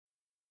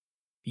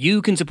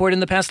You can support In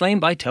the Past Lane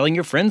by telling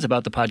your friends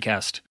about the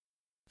podcast.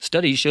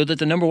 Studies show that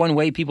the number one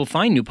way people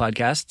find new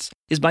podcasts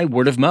is by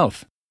word of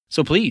mouth.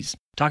 So please,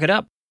 talk it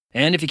up.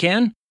 And if you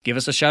can, give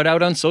us a shout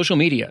out on social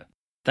media.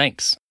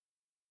 Thanks.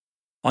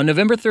 On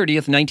November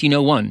 30th,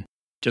 1901,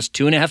 just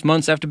 2.5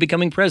 months after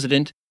becoming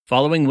president,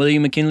 following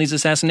William McKinley's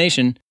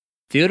assassination,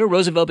 Theodore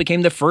Roosevelt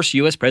became the first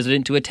U.S.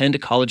 president to attend a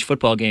college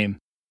football game.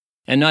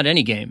 And not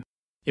any game.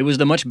 It was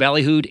the much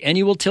ballyhooed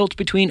annual tilt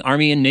between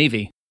Army and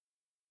Navy.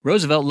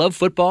 Roosevelt loved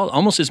football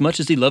almost as much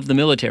as he loved the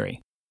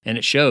military, and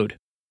it showed.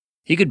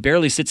 He could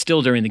barely sit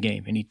still during the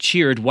game, and he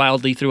cheered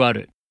wildly throughout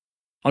it.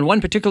 On one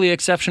particularly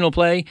exceptional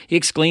play, he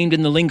exclaimed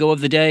in the lingo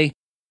of the day,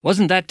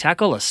 "Wasn't that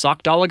tackle a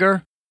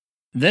sockdolliger?"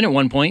 Then at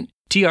one point,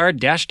 TR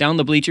dashed down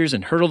the bleachers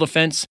and hurdled the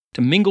fence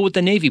to mingle with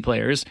the Navy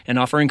players and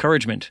offer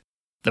encouragement.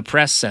 The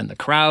press and the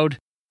crowd,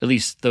 at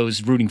least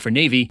those rooting for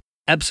Navy,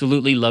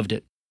 absolutely loved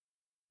it.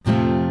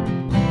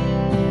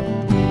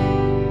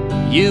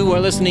 You are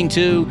listening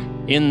to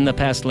In the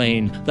Past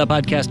Lane, the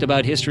podcast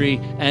about history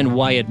and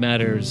why it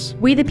matters.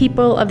 We, the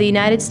people of the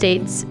United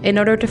States, in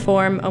order to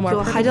form a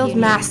more huddled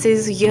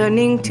masses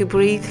yearning to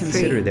breathe free.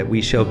 Consider that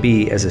we shall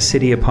be as a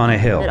city upon a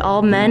hill. That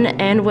all men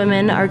and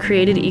women are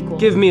created equal.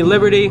 Give me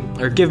liberty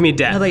or give me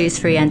death. Nobody's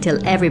free until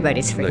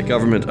everybody's free. The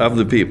government of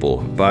the people,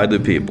 by the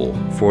people,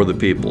 for the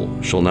people,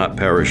 shall not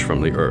perish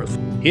from the earth.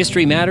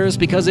 History matters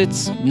because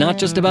it's not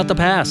just about the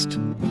past.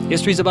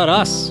 History's about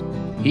us,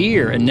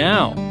 here and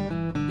now.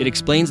 It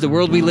explains the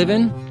world we live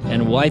in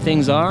and why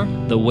things are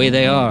the way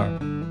they are.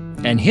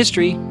 And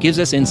history gives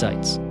us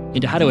insights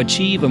into how to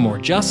achieve a more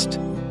just,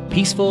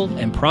 peaceful,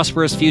 and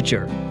prosperous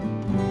future.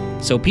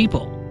 So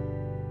people,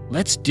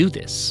 let's do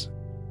this.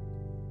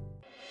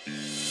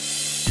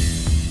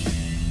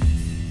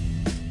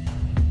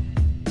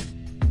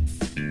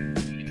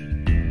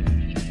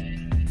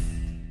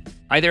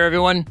 Hi there,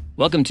 everyone.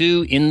 Welcome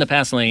to In the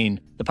Past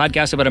Lane, the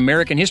podcast about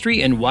American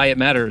history and why it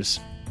matters.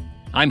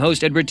 I'm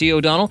host Edward T.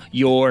 O'Donnell,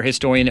 your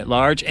historian at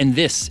large, and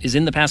this is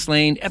In the Past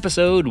Lane,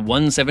 episode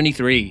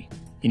 173,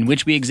 in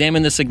which we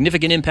examine the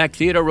significant impact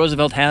Theodore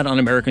Roosevelt had on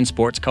American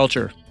sports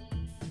culture.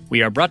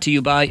 We are brought to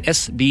you by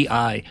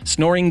SBI,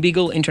 Snoring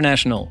Beagle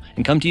International,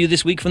 and come to you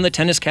this week from the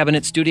Tennis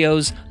Cabinet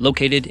Studios,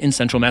 located in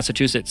central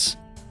Massachusetts.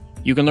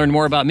 You can learn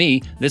more about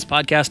me, this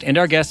podcast, and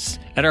our guests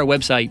at our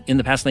website,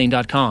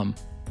 inthepastlane.com,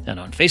 and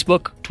on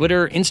Facebook,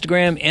 Twitter,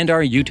 Instagram, and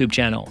our YouTube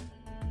channel.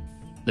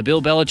 The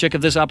Bill Belichick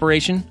of this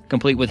operation,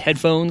 complete with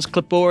headphones,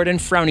 clipboard, and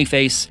frowny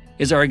face,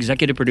 is our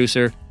executive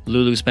producer,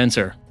 Lulu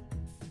Spencer.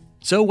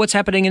 So what's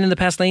happening in the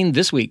Past Lane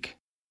this week?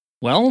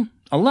 Well,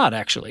 a lot,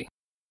 actually.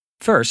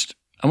 First,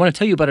 I want to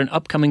tell you about an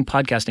upcoming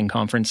podcasting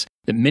conference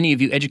that many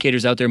of you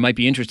educators out there might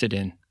be interested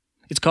in.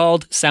 It's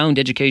called Sound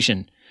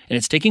Education, and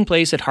it's taking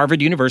place at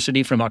Harvard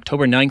University from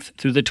October 9th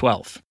through the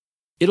 12th.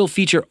 It'll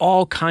feature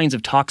all kinds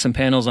of talks and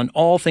panels on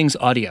all things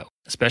audio,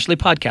 especially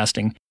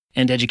podcasting,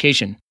 and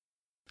education.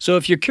 So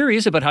if you're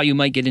curious about how you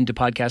might get into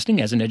podcasting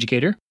as an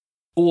educator,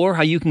 or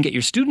how you can get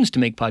your students to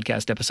make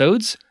podcast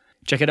episodes,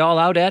 check it all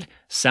out at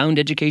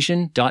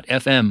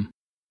soundeducation.fm.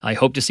 I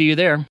hope to see you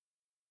there.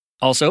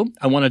 Also,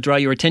 I want to draw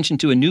your attention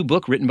to a new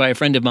book written by a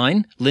friend of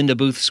mine, Linda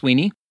Booth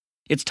Sweeney.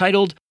 It's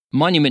titled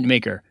Monument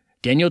Maker,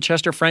 Daniel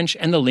Chester French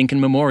and the Lincoln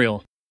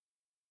Memorial.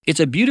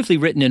 It's a beautifully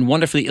written and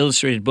wonderfully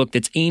illustrated book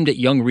that's aimed at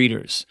young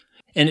readers,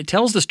 and it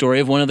tells the story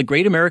of one of the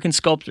great American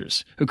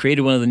sculptors who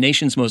created one of the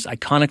nation's most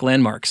iconic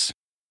landmarks.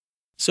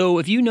 So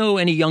if you know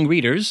any young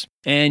readers,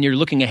 and you're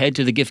looking ahead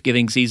to the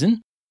gift-giving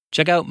season,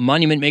 check out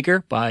Monument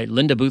Maker by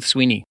Linda Booth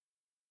Sweeney.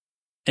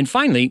 And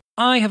finally,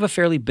 I have a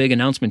fairly big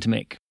announcement to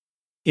make.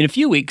 In a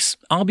few weeks,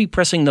 I'll be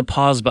pressing the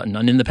pause button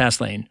on In the Past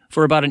Lane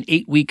for about an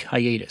 8-week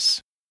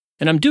hiatus.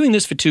 And I'm doing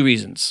this for 2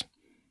 reasons.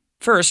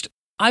 First,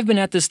 I've been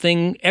at this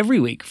thing every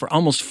week for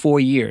almost 4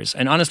 years,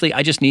 and honestly,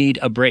 I just need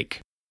a break.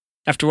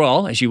 After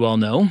all, as you all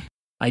know,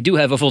 I do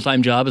have a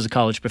full-time job as a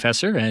college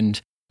professor, and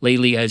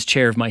lately as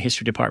chair of my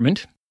history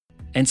department.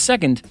 And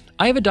second,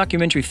 I have a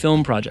documentary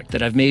film project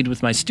that I've made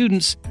with my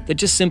students that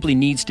just simply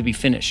needs to be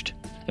finished,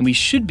 and we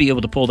should be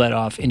able to pull that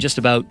off in just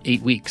about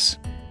 8 weeks.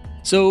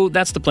 So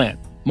that's the plan.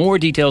 More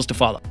details to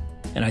follow,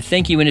 and I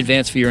thank you in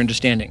advance for your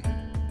understanding.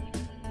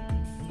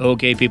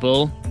 Okay,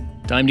 people,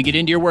 time to get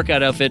into your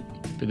workout outfit,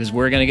 because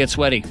we're going to get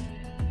sweaty.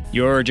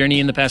 Your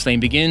journey in the Past Lane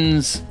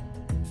begins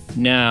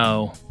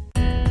now.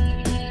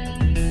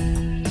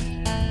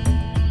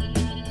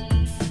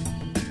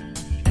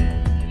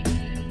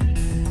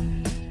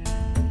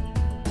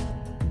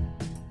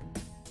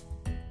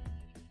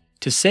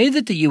 To say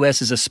that the U.S.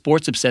 is a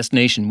sports-obsessed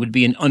nation would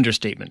be an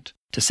understatement,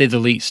 to say the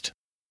least.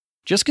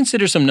 Just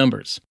consider some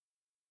numbers.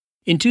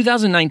 In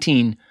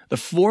 2019, the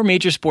 4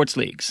 major sports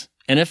leagues,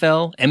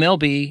 NFL,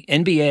 MLB,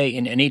 NBA,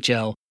 and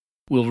NHL,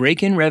 will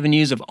rake in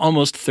revenues of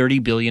almost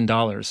 $30 billion.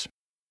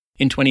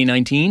 In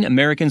 2019,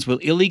 Americans will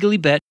illegally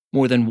bet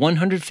more than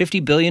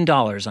 $150 billion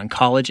on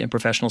college and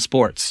professional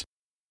sports.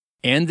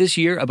 And this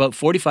year, about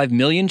 45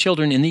 million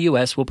children in the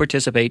U.S. will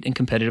participate in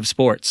competitive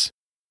sports.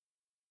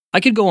 I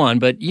could go on,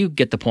 but you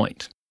get the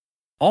point.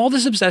 All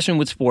this obsession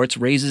with sports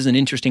raises an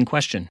interesting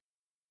question.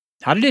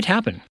 How did it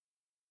happen?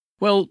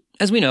 Well,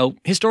 as we know,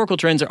 historical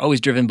trends are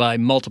always driven by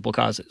multiple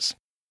causes.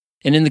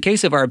 And in the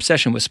case of our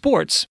obsession with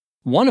sports,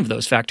 one of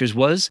those factors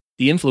was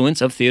the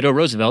influence of Theodore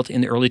Roosevelt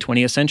in the early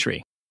 20th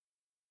century.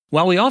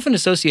 While we often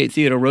associate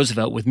Theodore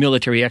Roosevelt with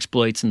military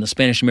exploits in the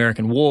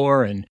Spanish-American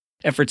War and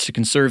efforts to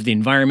conserve the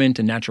environment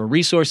and natural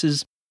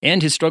resources,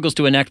 and his struggles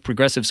to enact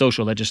progressive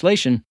social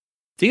legislation,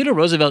 Theodore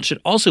Roosevelt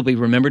should also be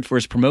remembered for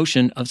his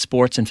promotion of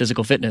sports and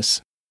physical fitness.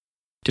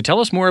 To tell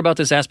us more about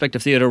this aspect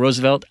of Theodore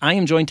Roosevelt, I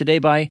am joined today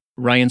by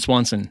Ryan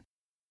Swanson.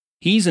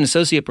 He's an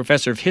associate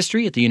professor of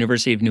history at the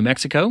University of New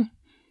Mexico.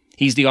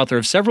 He's the author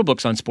of several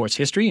books on sports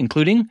history,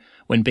 including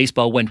When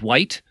Baseball Went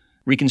White,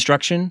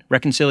 Reconstruction,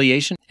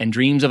 Reconciliation, and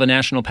Dreams of a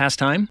National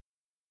Pastime.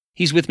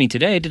 He's with me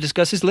today to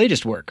discuss his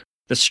latest work,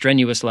 The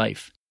Strenuous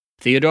Life,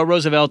 Theodore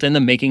Roosevelt and the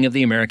Making of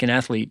the American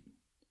Athlete.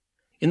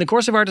 In the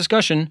course of our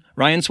discussion,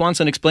 Ryan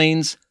Swanson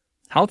explains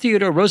how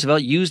Theodore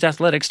Roosevelt used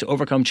athletics to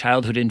overcome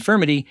childhood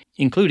infirmity,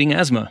 including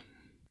asthma.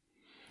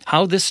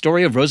 How this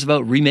story of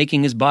Roosevelt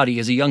remaking his body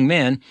as a young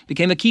man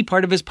became a key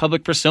part of his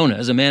public persona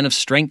as a man of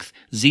strength,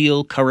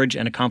 zeal, courage,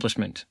 and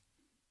accomplishment.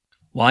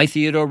 Why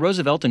Theodore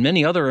Roosevelt and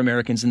many other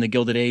Americans in the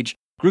Gilded Age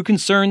grew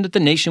concerned that the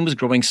nation was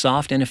growing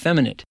soft and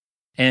effeminate,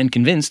 and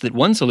convinced that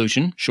one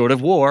solution, short of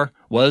war,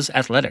 was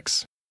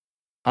athletics.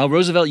 How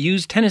Roosevelt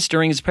used tennis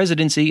during his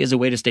presidency as a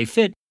way to stay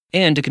fit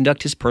and to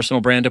conduct his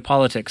personal brand of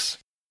politics.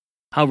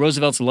 How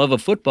Roosevelt's love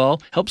of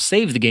football helped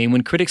save the game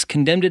when critics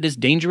condemned it as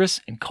dangerous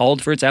and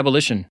called for its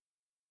abolition.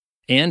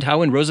 And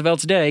how in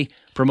Roosevelt's day,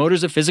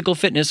 promoters of physical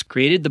fitness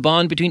created the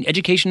bond between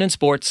education and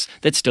sports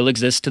that still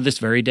exists to this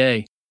very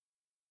day.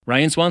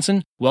 Ryan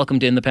Swanson, welcome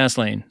to In the Past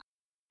Lane.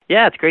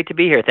 Yeah, it's great to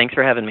be here. Thanks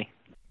for having me.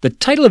 The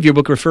title of your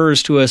book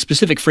refers to a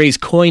specific phrase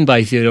coined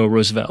by Theodore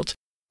Roosevelt,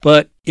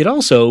 but it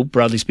also,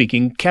 broadly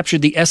speaking,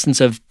 captured the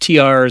essence of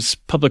TR's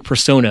public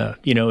persona,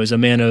 as a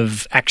man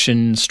of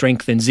action,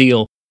 strength, and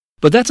zeal.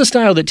 But that's a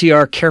style that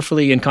TR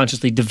carefully and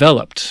consciously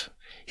developed.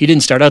 He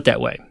didn't start out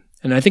that way.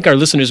 And I think our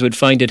listeners would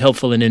find it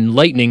helpful and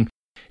enlightening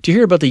to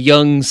hear about the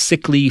young,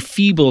 sickly,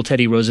 feeble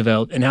Teddy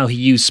Roosevelt and how he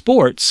used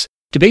sports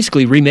to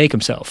basically remake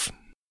himself.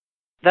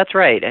 That's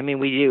right. I mean,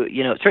 we do,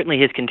 certainly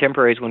his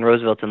contemporaries when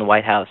Roosevelt's in the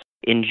White House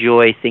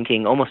enjoy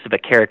thinking almost of a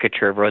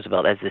caricature of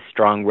Roosevelt as this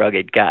strong,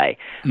 rugged guy.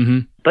 Mm-hmm.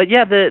 But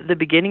yeah, the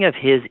beginning of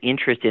his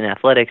interest in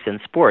athletics and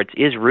sports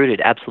is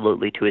rooted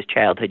absolutely to his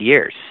childhood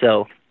years.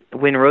 So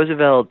when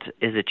Roosevelt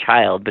is a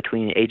child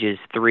between ages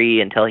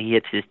 3 until he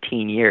hits his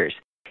teen years,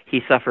 he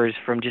suffers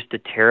from just a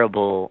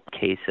terrible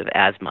case of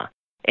asthma.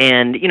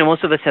 And,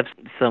 most of us have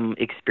some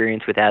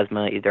experience with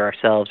asthma, either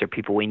ourselves or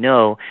people we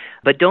know,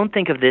 but don't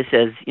think of this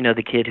as,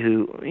 the kid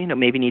who,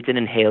 maybe needs an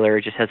inhaler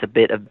or just has a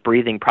bit of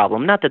breathing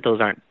problem. Not that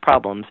those aren't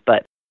problems,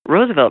 but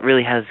Roosevelt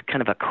really has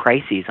kind of a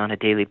crisis on a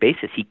daily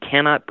basis. He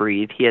cannot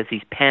breathe. He has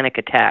these panic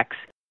attacks,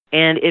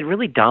 and it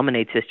really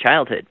dominates his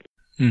childhood.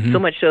 Mm-hmm. So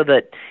much so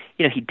that,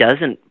 he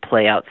doesn't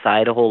play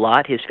outside a whole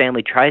lot. His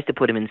family tries to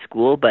put him in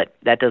school, but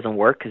that doesn't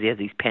work because he has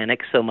these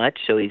panics so much.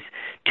 So he's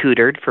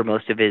tutored for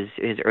most of his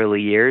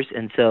early years.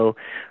 And so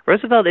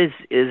Roosevelt is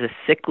a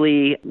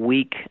sickly,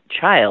 weak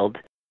child.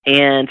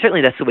 And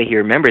certainly that's the way he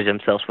remembers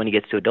himself when he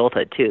gets to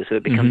adulthood, too. So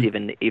it becomes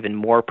even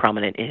more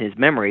prominent in his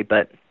memory.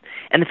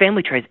 And the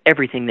family tries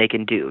everything they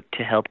can do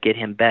to help get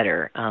him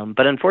better.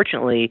 But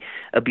unfortunately,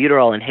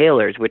 albuterol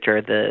inhalers, which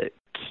are the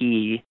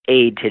key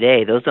aid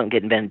today, those don't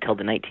get invented until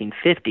the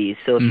 1950s.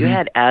 So if you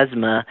had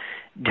asthma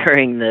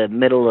during the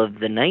middle of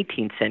the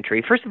 19th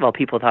century, first of all,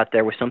 people thought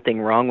there was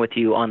something wrong with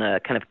you on a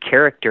kind of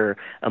character,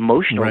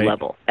 emotional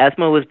level.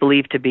 Asthma was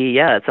believed to be,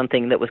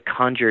 something that was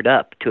conjured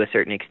up to a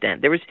certain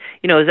extent. There was,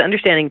 it was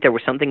understanding there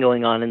was something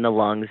going on in the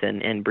lungs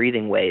and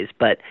breathing ways,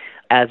 but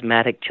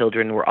asthmatic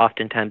children were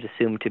oftentimes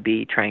assumed to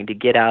be trying to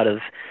get out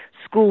of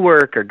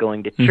schoolwork or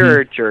going to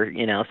church or,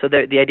 so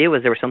the idea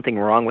was there was something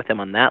wrong with them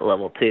on that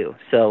level too.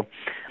 So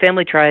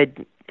family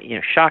tried,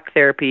 shock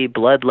therapy,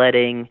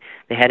 bloodletting.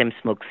 They had him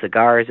smoke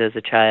cigars as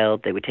a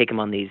child. They would take him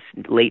on these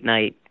late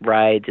night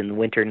rides in the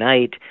winter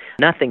night.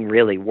 Nothing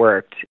really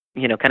worked.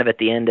 Kind of at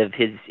the end of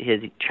his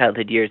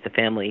childhood years, the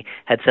family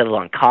had settled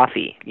on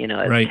coffee,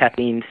 as a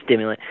caffeine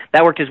stimulant.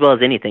 That worked as well as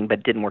anything,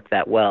 but didn't work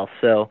that well.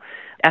 So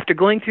after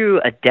going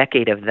through a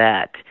decade of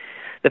that,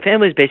 the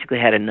family's basically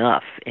had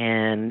enough,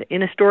 and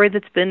in a story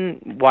that's been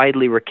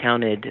widely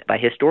recounted by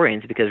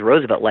historians because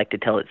Roosevelt liked to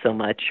tell it so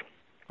much,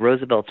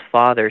 Roosevelt's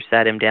father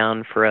sat him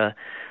down for a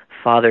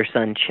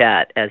father-son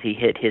chat as he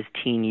hit his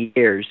teen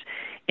years,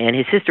 and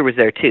his sister was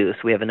there too, so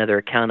we have another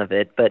account of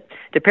it. But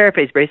to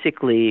paraphrase,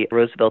 basically,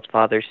 Roosevelt's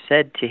father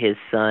said to his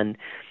son,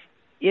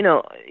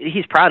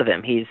 he's proud of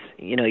him. He's,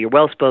 you're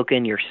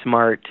well-spoken, you're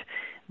smart,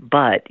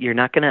 but you're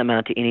not going to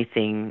amount to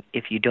anything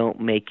if you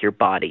don't make your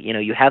body.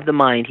 You have the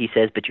mind, he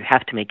says, but you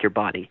have to make your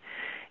body.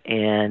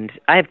 And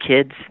I have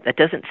kids. That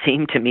doesn't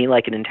seem to me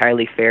like an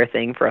entirely fair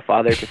thing for a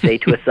father to say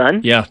to a son.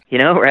 Yeah.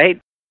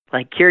 Right?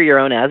 Like cure your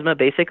own asthma,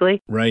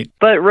 basically. Right.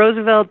 But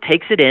Roosevelt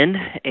takes it in,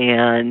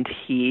 and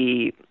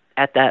he,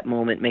 at that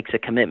moment, makes a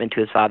commitment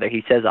to his father.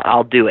 He says,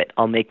 I'll do it.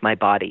 I'll make my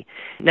body.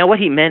 Now, what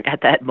he meant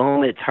at that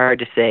moment, it's hard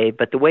to say,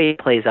 but the way it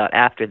plays out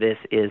after this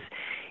is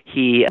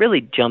he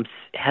really jumps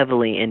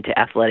heavily into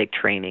athletic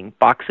training,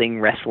 boxing,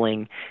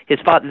 wrestling. His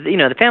father,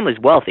 the family's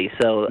wealthy,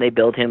 so they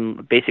build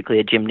him basically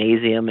a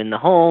gymnasium in the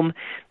home.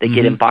 They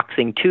get him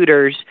boxing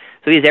tutors.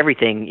 So he has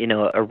everything,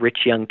 a rich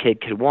young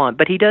kid could want.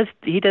 But he does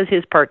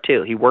his part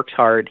too. He works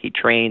hard, he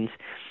trains.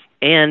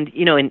 And,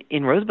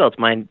 in Roosevelt's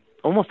mind,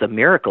 almost a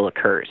miracle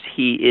occurs.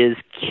 He is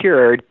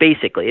cured,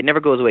 basically. It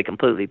never goes away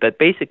completely, but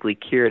basically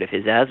cured of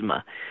his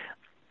asthma.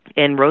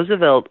 And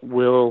Roosevelt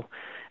will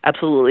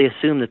absolutely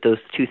assume that those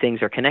two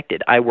things are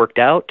connected. I worked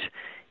out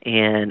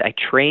and I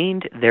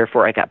trained,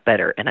 therefore I got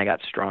better and I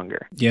got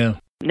stronger. Yeah.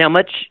 Now,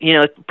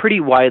 it's pretty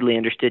widely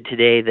understood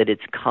today that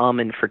it's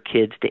common for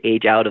kids to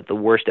age out of the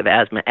worst of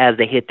asthma as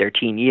they hit their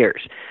teen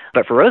years.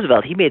 But for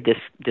Roosevelt, he made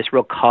this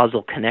real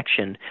causal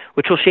connection,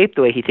 which will shape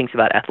the way he thinks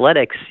about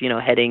athletics,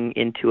 heading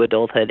into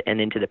adulthood and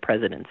into the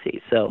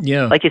presidency. So,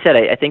 like you said,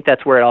 I think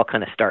that's where it all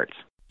kind of starts.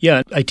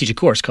 Yeah, I teach a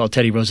course called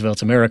Teddy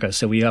Roosevelt's America,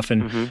 so we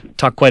often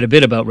talk quite a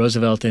bit about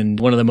Roosevelt, and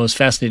one of the most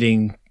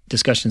fascinating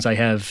discussions I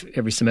have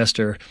every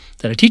semester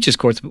that I teach this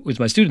course with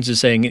my students is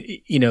saying,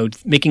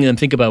 making them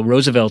think about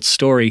Roosevelt's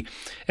story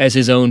as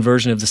his own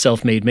version of the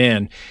self-made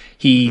man.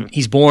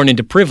 He's born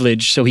into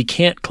privilege, so he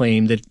can't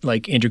claim that,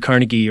 like Andrew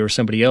Carnegie or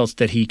somebody else,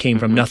 that he came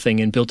from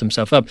nothing and built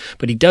himself up,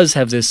 but he does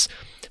have this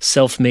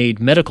self-made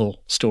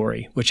medical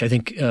story, which I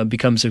think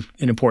becomes an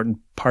important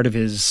part of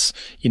his,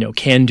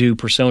 can-do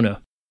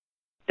persona.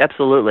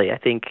 Absolutely. I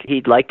think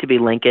he'd like to be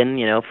Lincoln,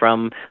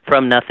 from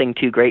nothing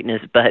to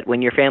greatness. But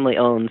when your family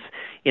owns,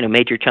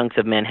 major chunks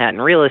of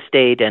Manhattan real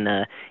estate and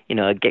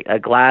a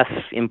glass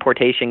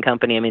importation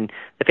company,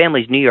 the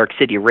family's New York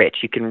City rich.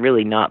 You can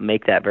really not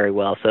make that very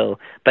well. So,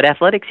 but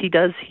athletics, he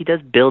does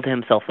build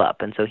himself up,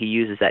 and so he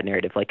uses that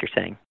narrative, like you're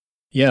saying.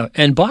 Yeah,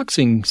 and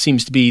boxing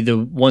seems to be the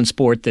one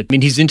sport that,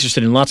 he's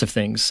interested in lots of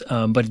things,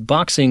 but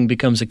boxing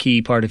becomes a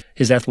key part of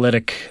his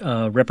athletic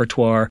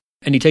repertoire.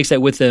 And he takes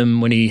that with him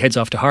when he heads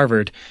off to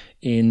Harvard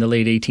in the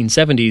late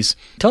 1870s.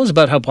 Tell us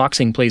about how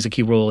boxing plays a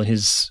key role in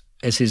as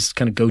his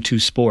kind of go-to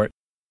sport.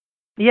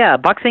 Yeah,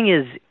 boxing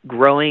is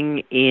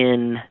growing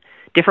in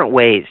different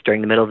ways during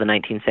the middle of the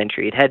 19th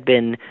century. It had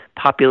been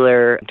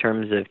popular in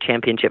terms of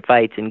championship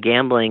fights and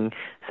gambling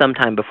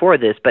sometime before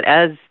this, but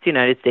as the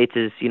United States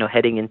is,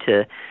 heading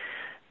into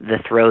the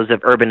throes of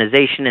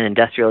urbanization and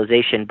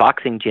industrialization,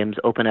 boxing gyms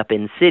open up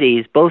in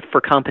cities, both for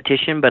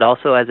competition, but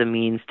also as a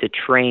means to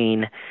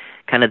train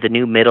kind of the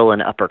new middle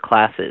and upper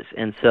classes.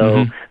 And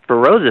so for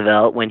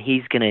Roosevelt, when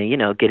he's going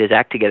to, get his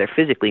act together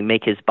physically,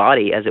 make his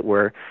body, as it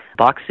were,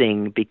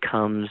 boxing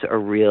becomes a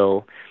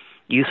real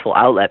useful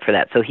outlet for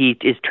that. So he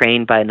is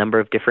trained by a number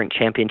of different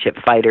championship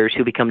fighters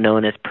who become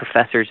known as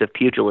professors of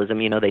pugilism.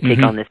 They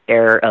take on this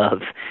air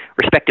of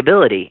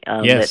respectability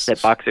that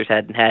boxers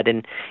hadn't had.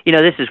 And,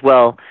 this is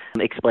well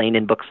explained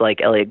in books like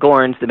Elliot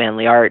Gorn's The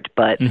Manly Art.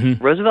 But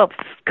Roosevelt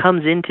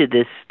comes into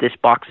this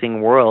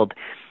boxing world,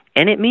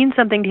 and it means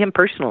something to him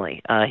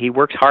personally. He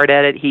works hard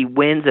at it. He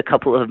wins a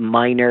couple of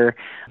minor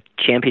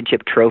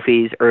championship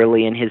trophies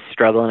early in his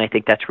struggle, and I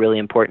think that's really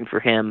important for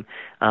him.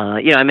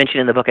 I mentioned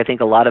in the book, I think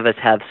a lot of us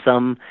have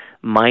some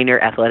minor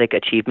athletic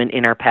achievement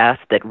in our past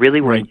that really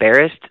we're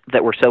embarrassed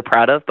that we're so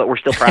proud of, but we're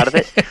still proud of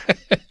it.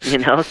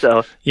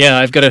 So. Yeah,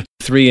 I've got a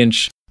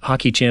 3-inch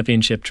hockey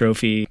championship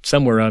trophy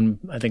somewhere on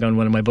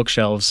one of my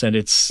bookshelves, and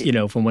it's,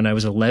 from when I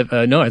was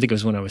 11. I think it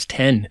was when I was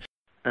 10.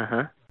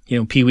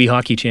 Pee Wee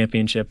hockey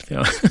championship.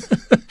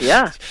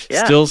 Yeah.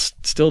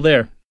 Still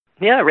there.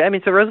 Yeah,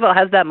 so Roosevelt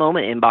has that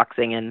moment in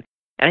boxing, and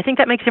I think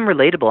that makes him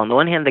relatable. On the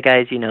one hand, the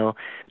guy's,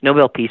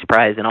 Nobel Peace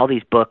Prize and all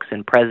these books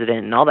and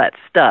president and all that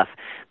stuff,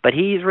 but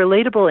he's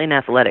relatable in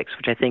athletics,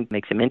 which I think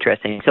makes him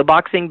interesting. So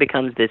boxing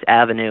becomes this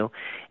avenue,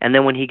 and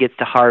then when he gets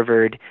to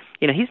Harvard,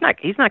 he's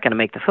not going to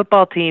make the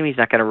football team, he's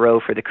not going to row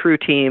for the crew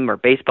team or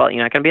baseball,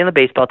 not going to be on the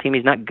baseball team,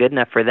 he's not good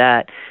enough for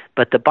that.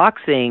 But the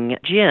boxing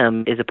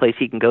gym is a place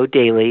he can go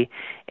daily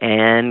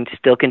and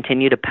still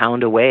continue to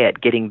pound away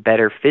at getting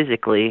better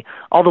physically,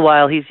 all the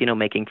while he's,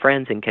 making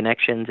friends and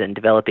connections and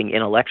developing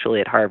intellectually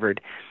at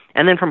Harvard.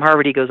 And then from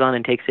Harvard, he goes on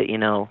and takes it,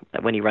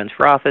 when he runs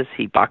for office,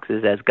 he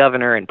boxes as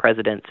governor and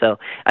president. So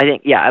I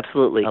think, yeah,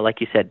 absolutely. Like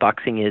you said,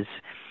 boxing is,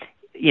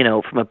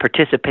 from a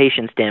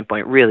participation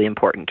standpoint, really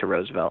important to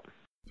Roosevelt.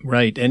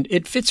 Right. And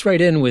it fits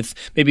right in with,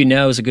 maybe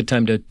now is a good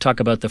time to talk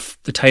about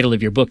the title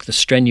of your book, The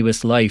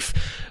Strenuous Life,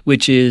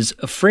 which is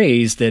a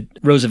phrase that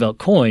Roosevelt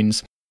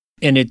coins.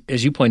 And it,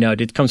 as you point out,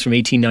 it comes from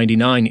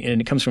 1899, and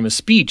it comes from a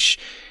speech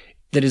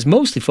that is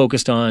mostly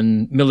focused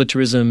on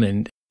militarism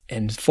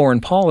and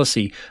foreign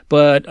policy.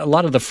 But a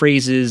lot of the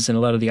phrases and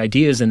a lot of the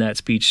ideas in that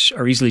speech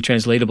are easily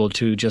translatable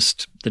to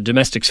just the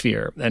domestic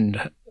sphere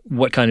and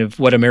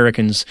what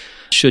Americans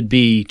should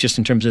be just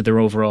in terms of their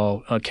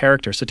overall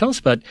character. So tell us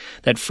about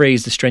that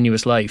phrase, the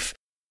strenuous life.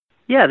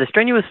 Yeah, the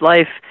strenuous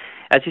life,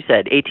 as you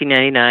said,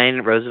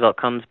 1899, Roosevelt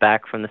comes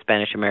back from the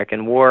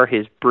Spanish-American War,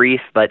 his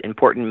brief but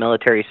important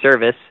military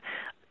service,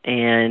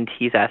 and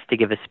he's asked to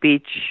give a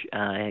speech.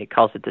 He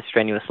calls it the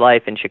strenuous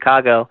life in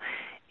Chicago,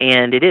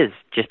 and it is,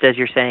 just as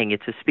you're saying,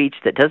 it's a speech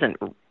that doesn't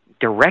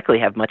directly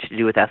have much to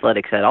do with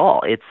athletics at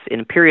all. It's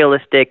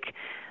imperialistic,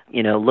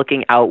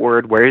 looking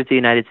outward, where is the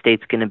United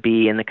States going to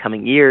be in the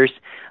coming years?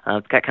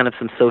 It's got kind of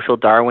some social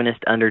Darwinist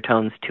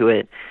undertones to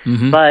it.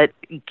 Mm-hmm. But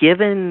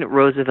given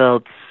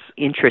Roosevelt's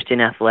interest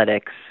in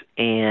athletics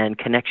and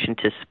connection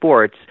to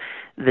sports,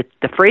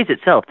 the phrase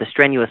itself, the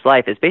strenuous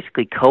life, is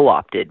basically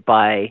co-opted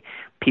by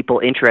people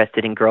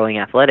interested in growing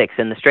athletics.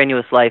 And the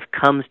strenuous life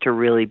comes to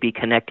really be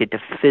connected to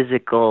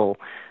physical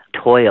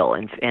toil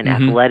and mm-hmm.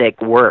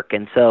 athletic work.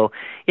 And so,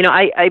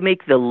 I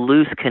make the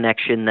loose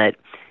connection that,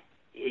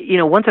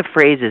 once a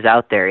phrase is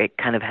out there, it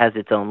kind of has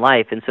its own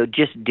life. And so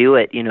just do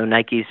it,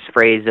 Nike's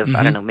phrase of,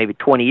 mm-hmm. Maybe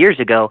 20 years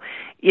ago,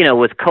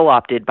 was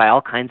co-opted by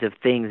all kinds of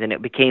things. And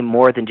it became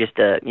more than just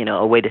a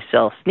way to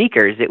sell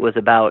sneakers. It was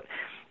about,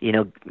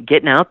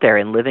 getting out there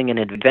and living an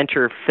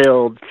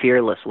adventure-filled,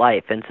 fearless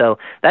life. And so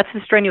that's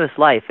the strenuous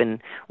life.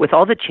 And with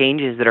all the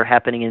changes that are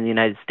happening in the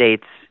United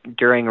States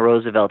during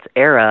Roosevelt's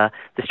era,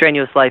 the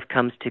strenuous life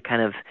comes to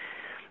kind of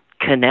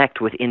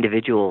connect with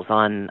individuals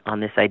on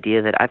this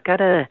idea that I've got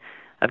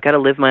to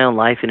live my own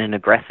life in an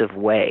aggressive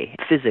way,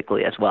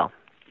 physically as well.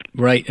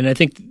 Right. And I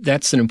think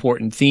that's an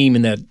important theme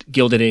in that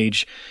Gilded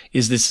Age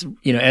is this,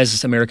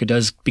 as America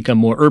does become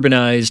more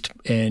urbanized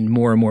and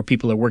more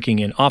people are working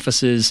in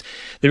offices,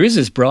 there is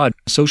this broad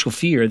social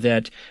fear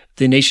that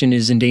the nation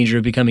is in danger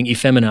of becoming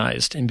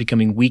effeminized and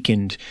becoming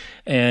weakened.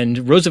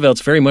 And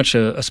Roosevelt's very much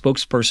a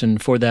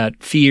spokesperson for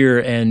that fear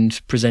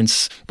and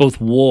presents both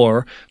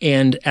war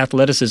and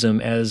athleticism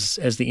as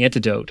the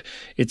antidote.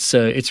 It's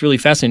really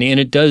fascinating.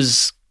 And it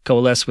does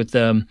coalesce with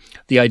the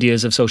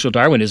ideas of social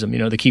Darwinism.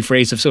 The key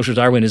phrase of social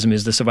Darwinism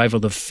is the survival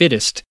of the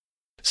fittest.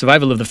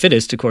 Survival of the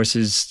fittest, of course,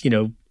 is,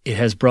 it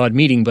has broad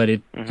meaning, but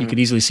mm-hmm. you could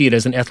easily see it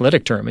as an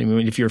athletic term. I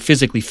mean, if you're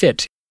physically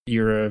fit,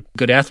 you're a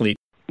good athlete.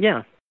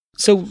 Yeah.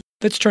 So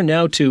let's turn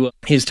now to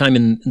his time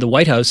in the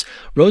White House.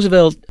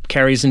 Roosevelt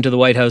carries into the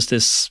White House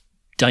this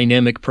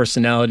dynamic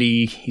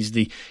personality. He's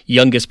the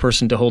youngest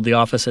person to hold the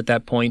office at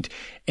that point,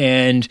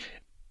 and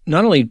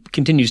not only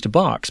continues to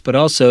box, but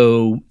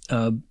also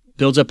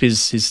builds up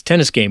his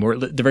tennis game, or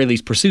at the very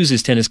least pursues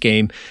his tennis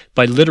game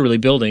by literally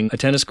building a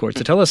tennis court.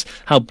 So tell us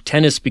how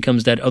tennis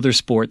becomes that other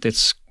sport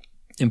that's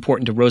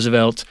important to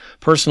Roosevelt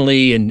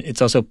personally, and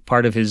it's also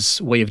part of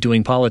his way of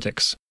doing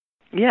politics.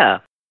 Yeah.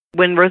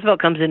 When Roosevelt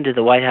comes into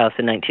the White House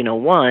in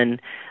 1901,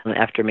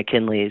 after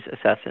McKinley's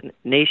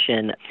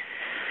assassination,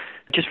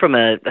 just from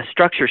a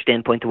structure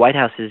standpoint, the White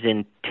House is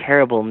in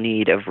terrible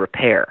need of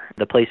repair.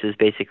 The place is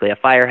basically a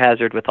fire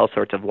hazard with all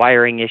sorts of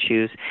wiring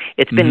issues.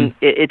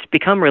 It's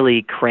become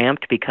really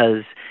cramped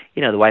because,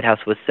 the White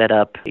House was set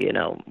up,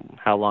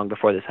 how long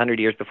before this,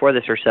 100 years before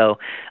this or so,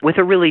 with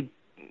a really,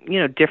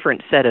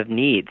 different set of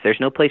needs. There's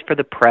no place for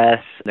the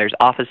press. There's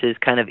offices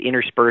kind of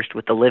interspersed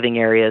with the living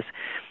areas.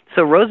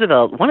 So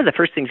Roosevelt, one of the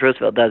first things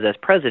Roosevelt does as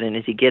president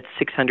is he gets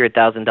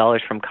 $600,000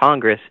 from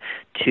Congress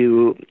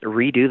to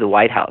redo the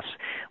White House,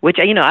 which,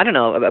 I don't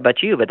know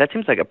about you, but that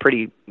seems like a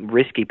pretty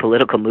risky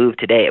political move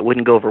today. It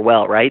wouldn't go over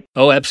well, right?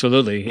 Oh,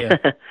 absolutely, yeah.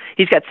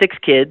 He's got 6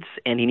 kids,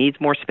 and he needs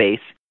more space,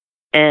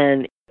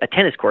 and a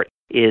tennis court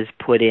is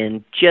put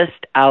in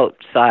just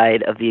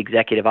outside of the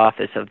executive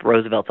office of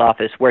Roosevelt's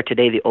office, where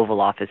today the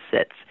Oval Office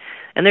sits.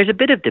 And there's a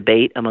bit of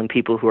debate among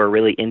people who are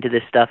really into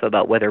this stuff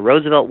about whether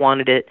Roosevelt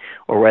wanted it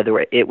or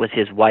whether it was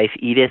his wife,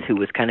 Edith, who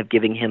was kind of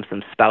giving him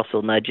some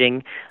spousal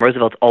nudging.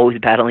 Roosevelt's always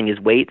battling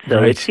his weight,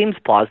 so It seems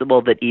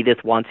plausible that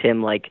Edith wants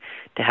him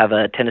to have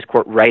a tennis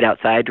court right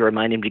outside to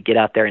remind him to get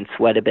out there and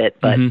sweat a bit.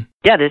 But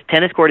yeah, this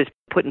tennis court is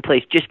put in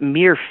place just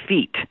mere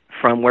feet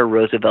from where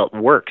Roosevelt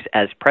works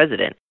as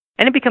president.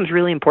 And it becomes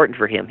really important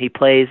for him. He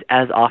plays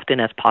as often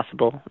as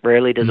possible.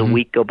 Rarely does a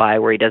week go by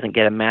where he doesn't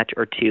get a match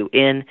or two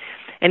in.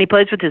 And he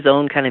plays with his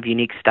own kind of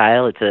unique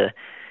style. It's a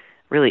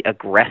really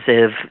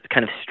aggressive,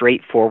 kind of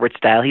straightforward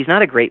style. He's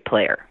not a great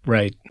player.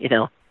 Right.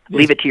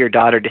 Leave it to your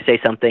daughter to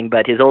say something,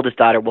 but his oldest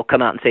daughter will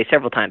come out and say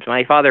several times,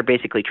 my father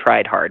basically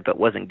tried hard but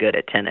wasn't good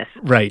at tennis.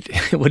 Right.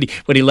 What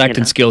he lacked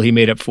in skill, he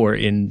made up for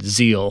in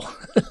zeal.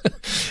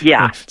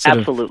 Yeah,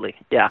 absolutely.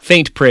 Yeah.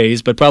 Faint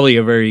praise, but probably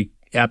a very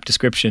apt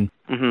description.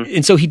 Mm-hmm.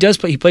 And so he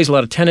plays a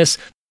lot of tennis.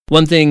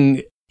 One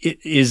thing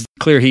is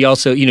clear, he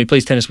also, he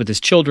plays tennis with his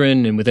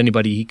children and with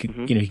anybody he could,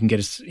 he can get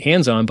his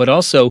hands on, but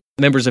also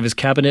members of his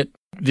cabinet,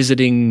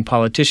 visiting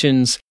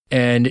politicians.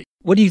 And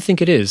what do you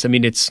think it is? I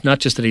mean, it's not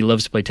just that he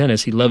loves to play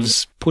tennis, he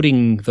loves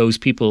putting those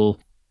people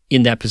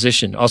in that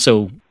position.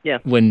 Also,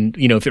 when,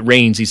 if it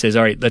rains, he says,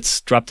 all right, let's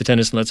drop the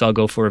tennis and let's all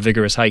go for a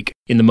vigorous hike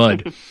in the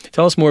mud.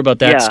 Tell us more about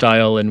that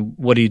style and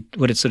what it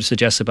sort of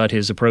suggests about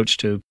his approach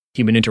to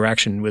human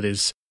interaction with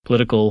his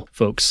political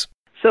folks.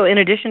 So in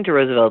addition to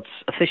Roosevelt's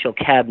official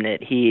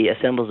cabinet, he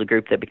assembles a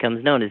group that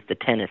becomes known as the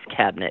Tennis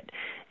Cabinet.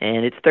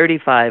 And it's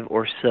 35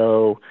 or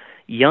so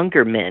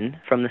younger men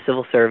from the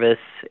civil service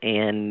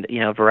and,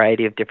 a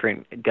variety of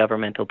different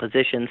governmental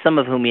positions, some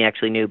of whom he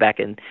actually knew back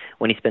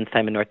when he spends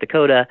time in North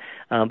Dakota.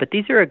 But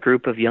these are a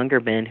group of younger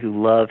men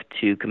who love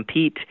to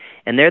compete,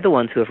 and they're the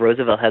ones who, if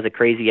Roosevelt has a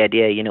crazy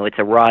idea, it's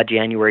a raw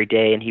January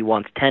day and he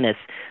wants tennis,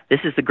 this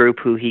is the group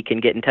who he can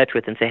get in touch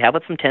with and say, how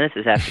about some tennis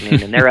this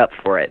afternoon? And they're up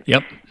for it.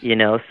 Yep.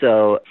 And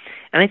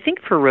I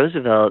think for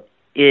Roosevelt,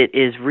 it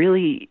is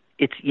really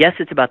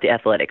it's about the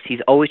athletics.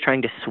 He's always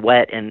trying to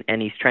sweat, and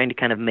he's trying to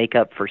kind of make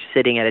up for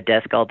sitting at a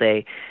desk all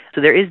day.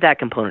 So there is that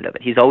component of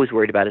it. He's always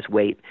worried about his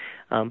weight.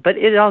 But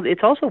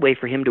it's also a way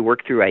for him to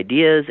work through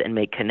ideas and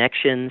make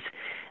connections.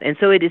 And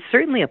so it is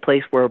certainly a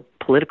place where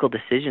political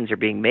decisions are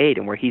being made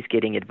and where he's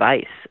getting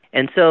advice.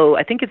 And so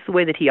I think it's the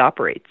way that he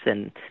operates.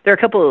 And there are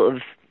a couple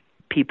of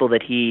people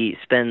that he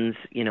spends,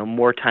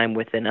 more time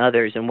with than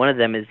others, and one of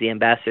them is the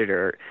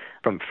ambassador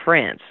from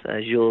France,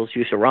 Jules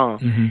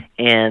Jusserand,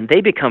 and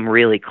they become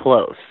really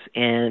close.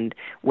 And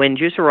when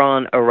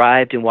Jusserand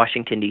arrived in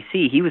Washington,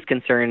 D.C., he was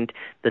concerned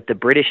that the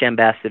British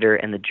ambassador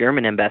and the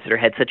German ambassador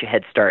had such a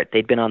head start.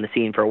 They'd been on the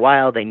scene for a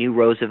while, they knew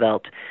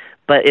Roosevelt,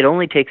 but it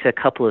only takes a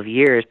couple of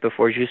years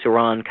before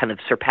Jusserand kind of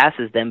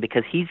surpasses them,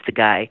 because he's the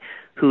guy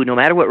who, no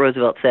matter what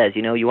Roosevelt says,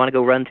 you want to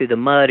go run through the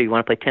mud, or you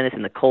want to play tennis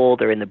in the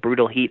cold or in the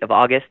brutal heat of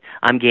August,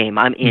 I'm game,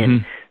 I'm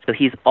in. So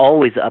he's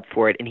always up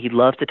for it, and he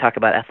loves to talk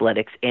about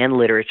athletics and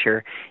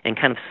literature and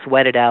kind of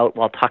sweat it out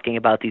while talking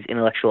about these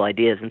intellectual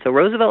ideas. And so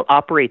Roosevelt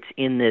operates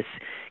in this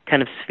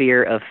kind of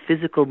sphere of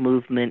physical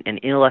movement and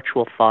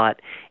intellectual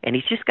thought, and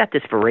he's just got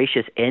this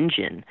voracious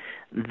engine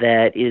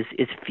that is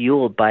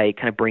fueled by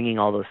kind of bringing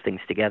all those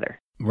things together.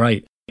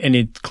 Right. And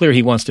it's clear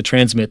he wants to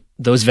transmit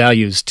those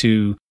values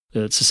to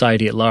the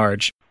society at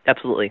large.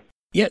 Absolutely.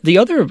 Yeah, the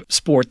other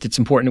sport that's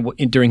important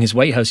during his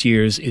White House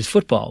years is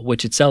football,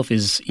 which itself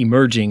is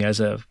emerging as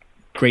a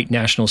great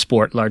national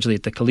sport, largely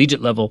at the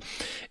collegiate level.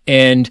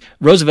 And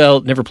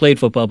Roosevelt never played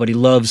football, but he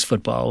loves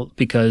football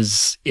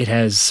because it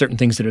has certain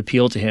things that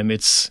appeal to him.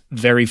 It's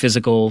very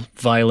physical,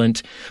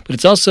 violent, but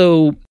it's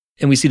also,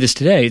 and we see this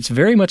today, it's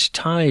very much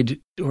tied,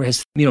 or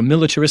has,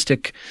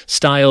 militaristic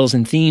styles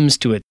and themes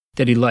to it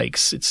that he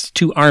likes. It's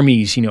two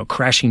armies,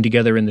 crashing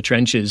together in the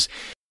trenches.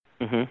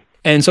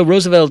 And so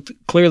Roosevelt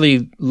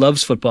clearly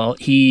loves football.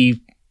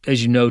 He,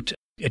 as you note,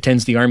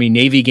 attends the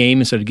Army-Navy game,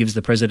 and so it gives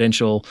the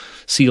presidential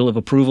seal of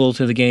approval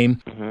to the game.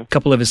 A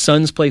couple of his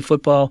sons play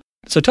football.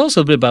 So tell us a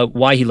little bit about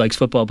why he likes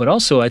football, but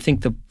also I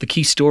think the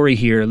key story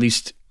here, at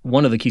least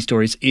one of the key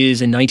stories,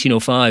 is in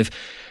 1905,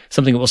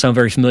 something that will sound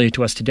very familiar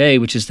to us today,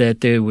 which is that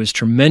there was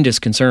tremendous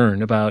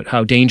concern about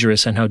how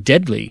dangerous and how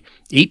deadly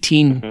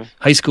 18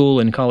 high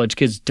school and college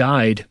kids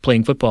died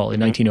playing football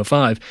in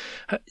 1905,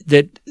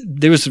 that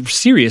there was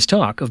serious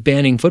talk of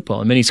banning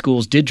football, and many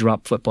schools did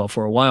drop football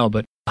for a while.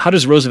 But how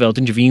does Roosevelt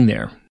intervene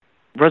there?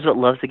 Roosevelt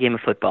loves the game of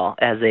football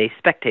as a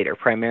spectator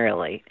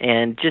primarily,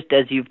 and just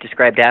as you've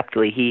described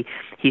aptly, he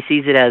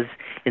sees it as,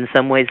 in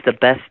some ways, the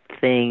best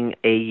thing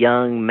a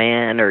young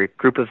man or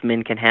group of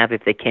men can have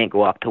if they can't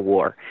go off to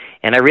war.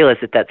 And I realize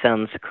that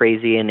sounds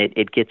crazy, and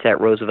it gets at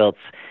Roosevelt's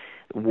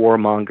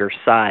warmonger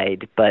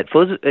side, but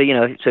so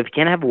if you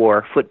can't have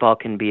war, football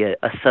can be a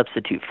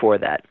substitute for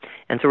that.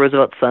 And so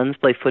Roosevelt's sons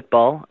play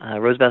football.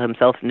 Roosevelt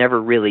himself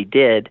never really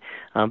did,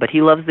 but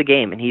he loves the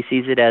game, and he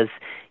sees it as,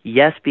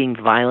 yes, being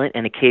violent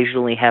and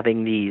occasionally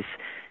having these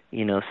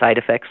side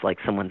effects like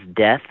someone's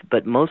death,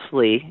 but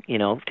mostly,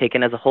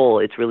 taken as a whole,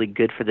 it's really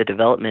good for the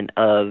development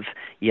of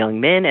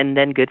young men, and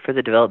then good for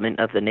the development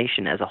of the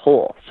nation as a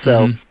whole.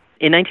 So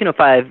in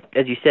 1905,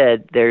 as you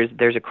said,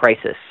 there's a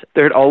crisis.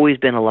 There had always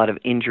been a lot of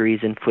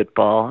injuries in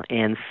football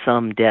and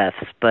some deaths,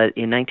 but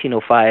in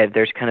 1905,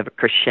 there's kind of a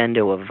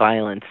crescendo of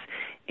violence.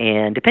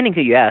 And depending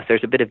who you ask,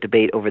 there's a bit of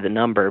debate over the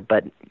number,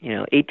 but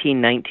 18,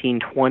 19,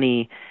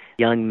 20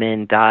 young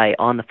men die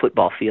on the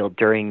football field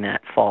during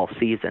that fall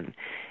season.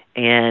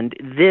 And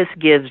this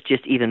gives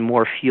just even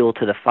more fuel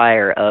to the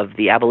fire of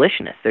the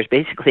abolitionists. There's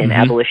basically an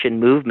abolition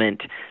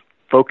movement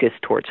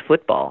focused towards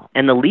football.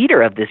 And the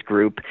leader of this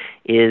group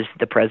is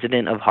the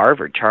president of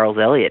Harvard, Charles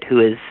Eliot, who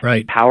is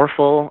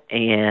powerful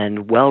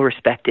and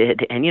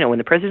well-respected. And, when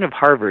the president of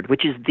Harvard,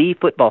 which is the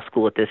football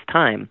school at this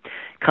time,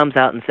 comes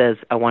out and says,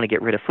 I want to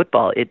get rid of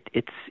football,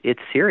 it's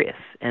serious.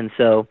 And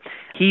so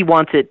he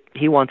wants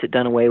it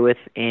done away with,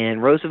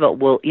 and Roosevelt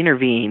will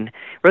intervene.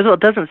 Roosevelt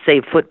doesn't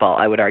save football,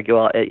 I would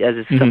argue, as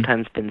has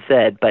sometimes been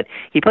said, but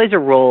he plays a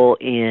role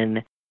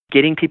in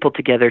getting people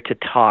together to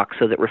talk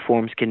so that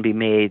reforms can be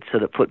made so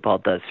that football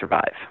does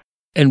survive.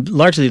 And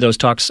largely those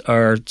talks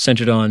are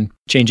centered on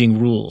changing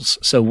rules.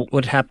 So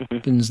what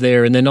happens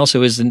there? And then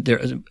also, isn't there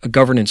a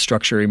governance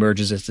structure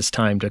emerges at this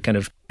time to kind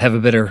of have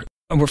a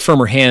more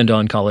firmer hand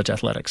on college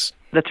athletics?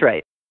 That's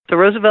right. So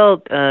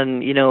Roosevelt,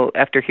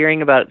 after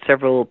hearing about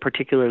several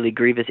particularly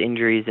grievous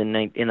injuries in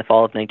the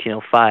fall of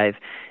 1905,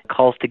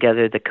 calls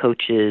together the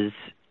coaches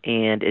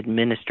and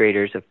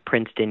administrators of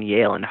Princeton,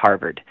 Yale, and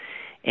Harvard.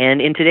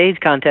 And in today's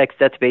context,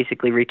 that's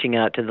basically reaching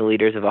out to the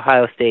leaders of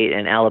Ohio State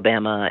and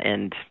Alabama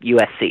and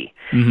USC.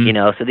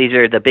 So these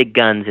are the big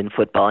guns in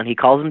football. And he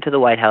calls them to the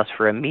White House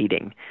for a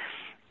meeting.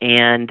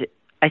 And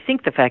I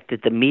think the fact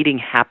that the meeting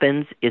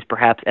happens is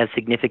perhaps as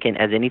significant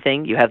as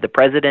anything. You have the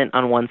president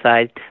on one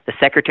side, the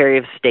Secretary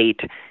of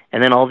State,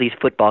 and then all these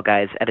football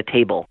guys at a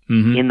table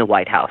in the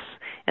White House.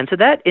 And so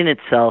that in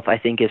itself, I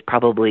think, is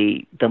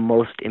probably the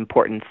most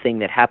important thing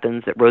that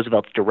happens that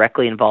Roosevelt's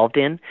directly involved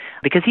in,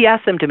 because he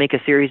asks them to make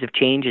a series of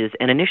changes,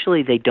 and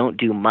initially they don't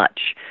do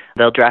much.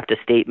 They'll draft a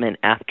statement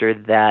after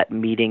that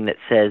meeting that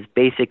says,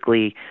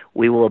 basically,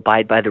 we will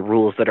abide by the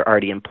rules that are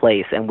already in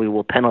place, and we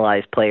will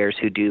penalize players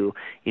who do,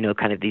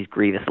 kind of these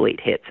grievous late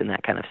hits and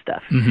that kind of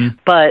stuff. Mm-hmm.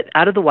 But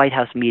out of the White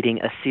House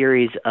meeting, a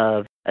series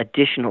of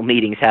additional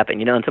meetings happen.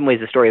 In some ways,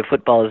 the story of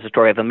football is the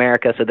story of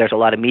America, so there's a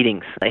lot of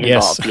meetings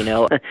involved,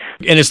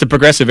 And it's the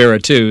progressive era,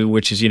 too,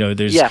 which is,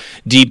 there's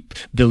deep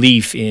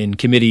belief in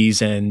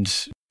committees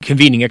and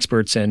convening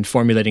experts and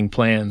formulating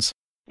plans.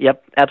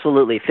 Yep,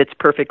 absolutely. Fits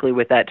perfectly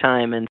with that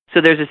time. And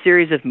so there's a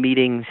series of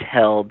meetings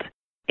held,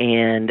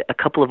 and a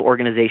couple of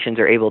organizations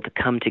are able to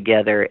come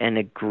together and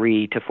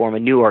agree to form a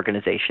new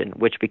organization,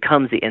 which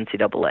becomes the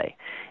NCAA.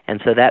 And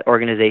so that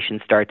organization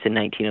starts in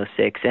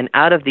 1906. And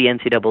out of the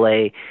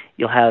NCAA,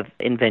 you'll have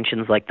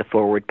inventions like the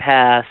forward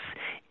pass,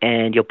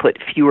 and you'll put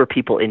fewer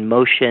people in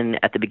motion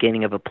at the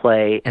beginning of a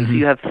play. And so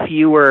you have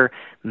fewer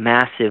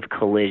massive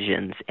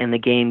collisions, and the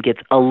game gets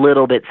a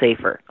little bit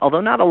safer,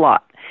 although not a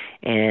lot.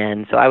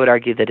 And so I would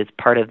argue that it's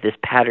part of this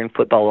pattern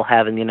football will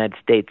have in the United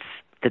States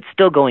that's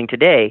still going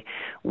today,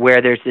 where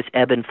there's this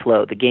ebb and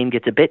flow. The game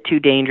gets a bit too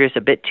dangerous,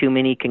 a bit too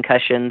many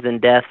concussions and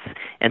deaths,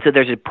 and so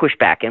there's a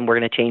pushback, and we're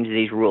going to change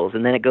these rules.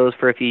 And then it goes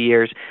for a few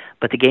years,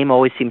 but the game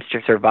always seems to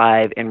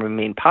survive and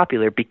remain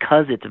popular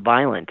because it's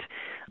violent,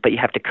 but you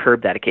have to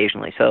curb that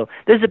occasionally. So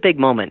there's a big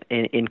moment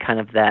in kind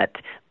of that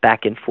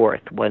back and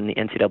forth when the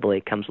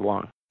NCAA comes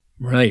along.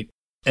 Right.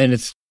 And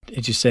it's,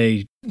 as you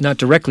say, not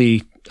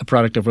directly a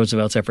product of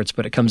Roosevelt's efforts,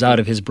 but it comes out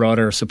of his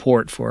broader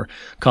support for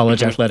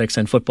college athletics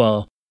and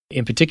football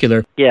in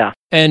particular. Yeah.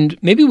 And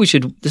maybe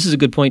this is a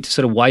good point to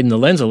sort of widen the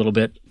lens a little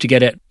bit to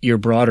get at your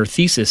broader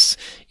thesis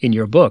in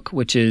your book,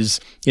 which is,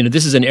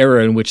 this is an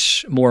era in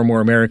which more and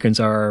more Americans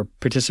are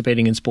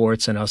participating in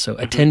sports and also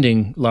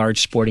attending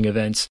large sporting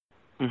events.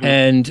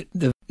 And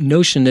the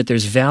notion that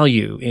there's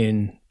value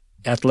in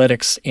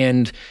athletics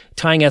and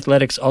tying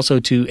athletics also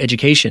to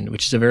education,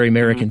 which is a very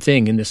American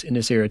thing in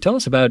this era. Tell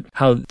us about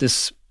how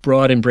this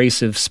broad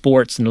embrace of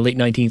sports in the late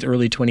 19th,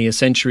 early 20th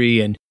century,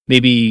 and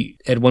maybe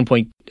at one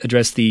point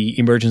address the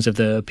emergence of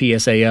the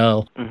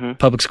PSAL,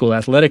 Public School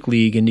Athletic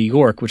League in New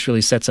York, which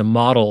really sets a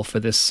model for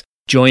this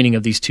joining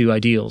of these two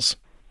ideals.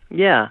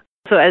 Yeah.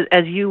 So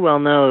as you well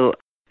know,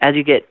 as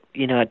you get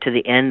to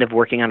the end of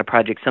working on a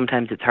project,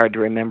 sometimes it's hard to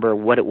remember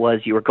what it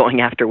was you were going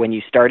after when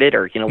you started,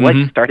 or what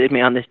started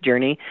me on this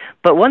journey.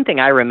 But one thing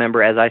I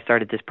remember as I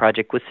started this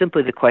project was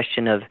simply the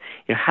question of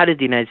how did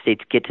the United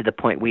States get to the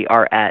point we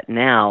are at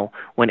now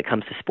when it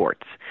comes to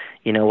sports?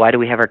 Why do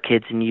we have our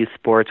kids in youth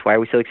sports? Why are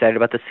we so excited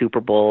about the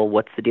Super Bowl?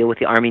 What's the deal with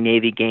the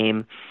Army-Navy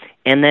game?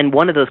 And then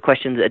one of those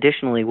questions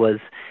additionally was,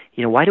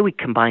 why do we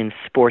combine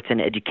sports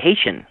and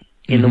education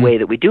in the way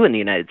that we do in the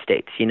United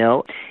States?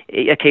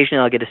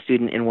 Occasionally I'll get a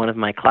student in one of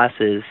my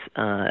classes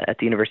at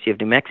the University of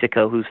New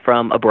Mexico who's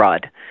from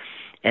abroad,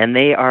 and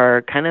they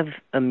are kind of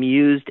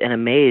amused and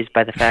amazed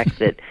by the fact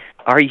that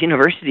our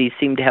universities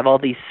seem to have all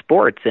these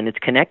sports and it's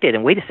connected.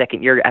 And wait a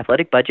second, your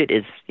athletic budget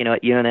is,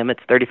 at UNM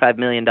it's $35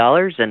 million,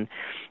 and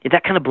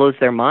that kind of blows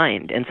their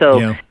mind. And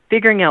so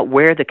figuring out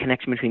where the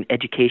connection between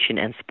education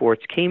and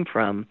sports came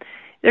from,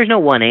 there's no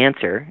one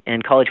answer,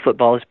 and college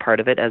football is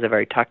part of it, as I've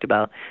already talked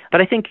about.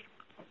 But I think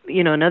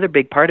another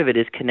big part of it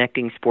is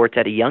connecting sports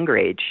at a younger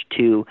age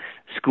to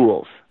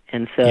schools.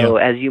 And so,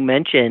 as you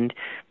mentioned,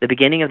 the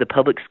beginning of the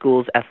Public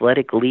Schools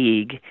Athletic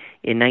League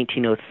in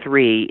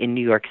 1903 in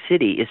New York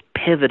City is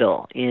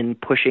pivotal in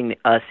pushing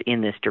us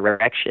in this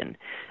direction.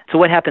 So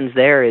what happens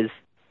there is,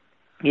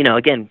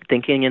 again,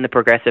 thinking in the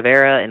progressive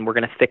era, and we're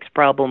going to fix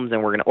problems,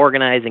 and we're going to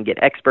organize and get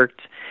experts.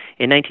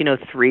 In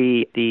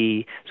 1903,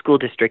 the school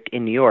district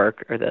in New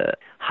York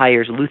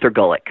hires Luther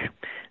Gulick,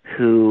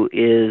 who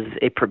is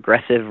a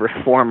progressive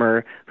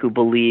reformer who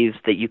believes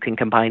that you can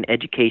combine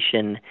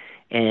education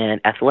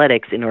and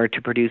athletics in order to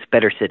produce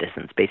better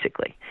citizens,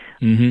 basically.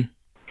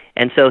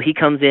 And so he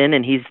comes in,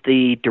 and he's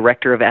the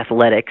director of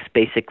athletics,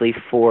 basically,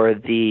 for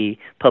the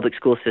public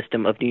school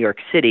system of New York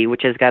City,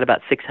 which has got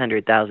about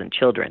 600,000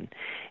 children.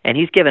 And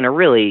he's given a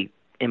really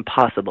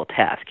impossible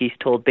task. He's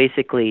told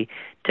basically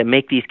to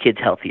make these kids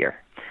healthier.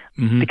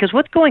 Because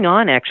what's going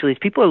on, actually, is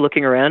people are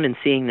looking around and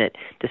seeing that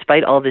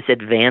despite all this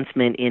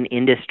advancement in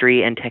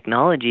industry and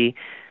technology,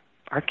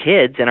 our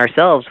kids and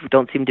ourselves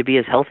don't seem to be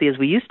as healthy as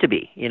we used to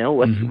be.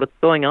 What's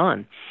going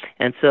on?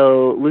 And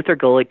so Luther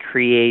Gulick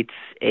creates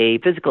a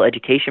physical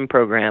education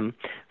program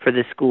for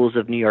the schools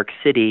of New York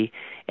City,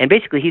 and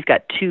basically he's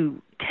got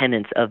two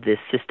tenets of this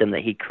system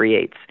that he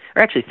creates,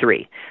 or actually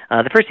three.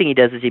 The first thing he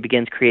does is he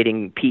begins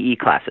creating PE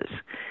classes,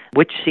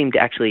 which seem to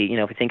actually,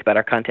 if we think about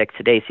our context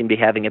today, seem to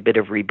be having a bit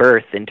of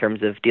rebirth in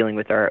terms of dealing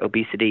with our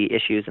obesity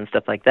issues and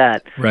stuff like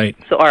that. Right.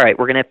 So, all right,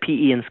 we're going to have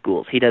PE in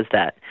schools. He does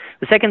that.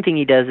 The second thing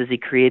he does is he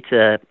creates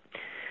an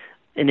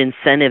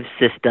incentive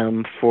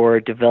system for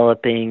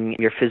developing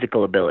your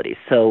physical abilities.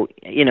 So,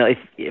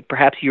 if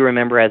perhaps you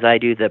remember, as I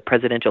do, the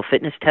presidential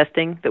fitness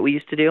testing that we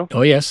used to do.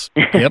 Oh, yes.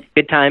 Yep.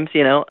 Good times,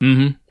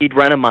 You'd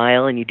run a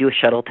mile and you do a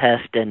shuttle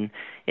test, and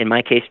in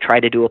my case, try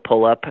to do a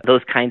pull-up,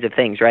 those kinds of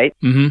things, right?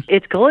 Mm-hmm.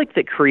 It's Gulick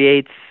that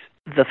creates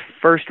the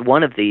first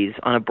one of these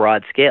on a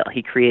broad scale.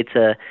 He creates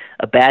a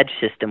badge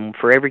system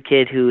for every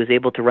kid who is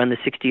able to run the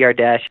 60-yard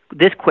dash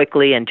this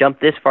quickly and jump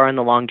this far in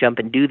the long jump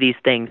and do these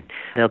things.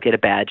 They'll get a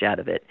badge out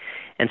of it.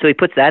 And so he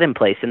puts that in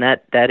place, and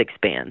that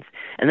expands.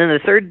 And then the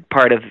third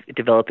part of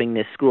developing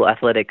this school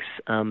athletics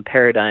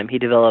paradigm, he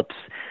develops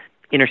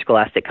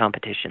interscholastic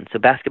competition. So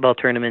basketball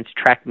tournaments,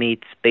 track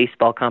meets,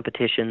 baseball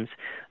competitions,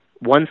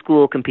 one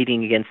school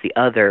competing against the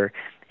other.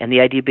 And the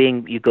idea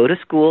being you go to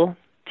school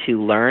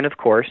to learn, of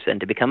course, and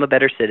to become a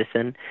better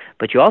citizen,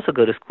 but you also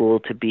go to school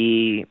to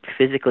be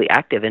physically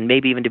active and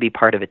maybe even to be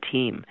part of a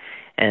team.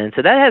 And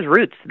so that has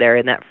roots there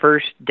in that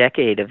first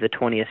decade of the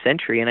 20th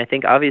century. And I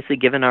think obviously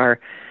given our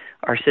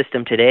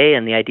system today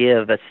and the idea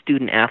of a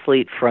student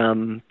athlete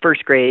from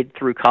first grade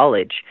through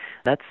college,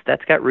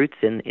 that's got roots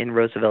in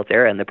Roosevelt's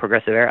era and the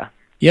progressive era.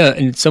 Yeah,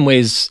 in some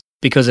ways,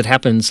 because it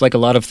happens like a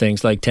lot of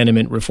things like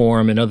tenement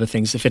reform and other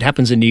things, if it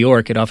happens in New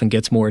York, it often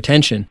gets more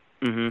attention.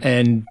 Mm-hmm.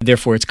 And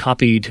therefore it's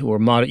copied or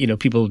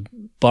people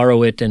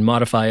borrow it and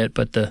modify it,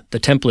 but the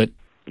template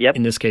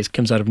in this case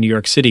comes out of New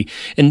York City.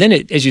 And then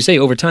it, as you say,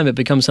 over time it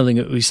becomes something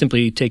that we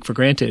simply take for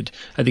granted.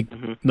 I think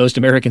most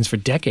Americans for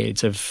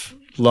decades have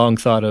long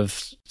thought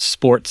of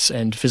sports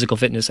and physical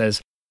fitness as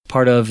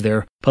part of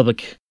their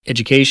public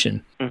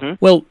education. Mm-hmm.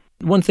 Well,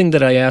 one thing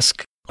that I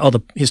ask all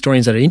the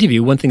historians that I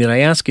interview, one thing that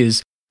I ask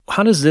is,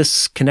 how does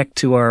this connect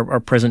to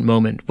our present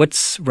moment?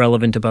 What's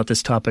relevant about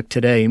this topic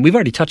today? And we've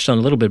already touched on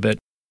a little bit, but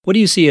what do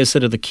you see as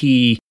sort of the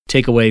key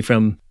takeaway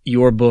from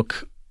your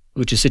book,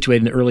 which is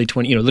situated in the early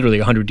literally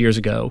 100 years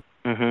ago,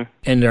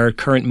 and our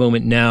current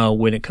moment now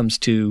when it comes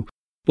to,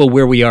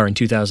 where we are in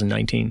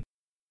 2019?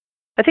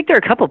 I think there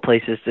are a couple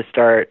places to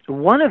start.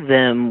 One of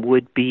them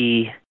would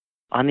be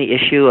on the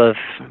issue of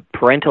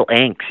parental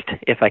angst,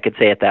 if I could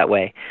say it that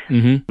way.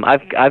 Mm-hmm.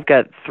 I've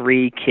got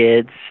 3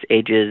 kids,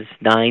 ages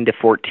 9 to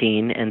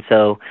 14, and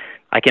so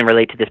I can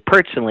relate to this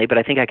personally, but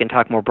I think I can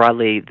talk more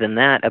broadly than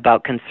that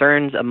about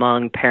concerns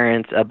among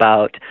parents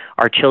about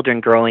our children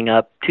growing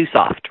up too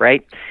soft,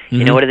 right? Mm-hmm.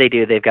 You know, what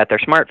do? They've got their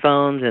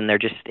smartphones, and they're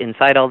just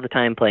inside all the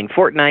time playing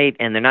Fortnite,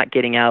 and they're not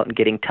getting out and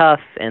getting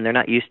tough, and they're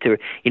not used to,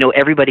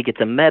 everybody gets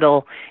a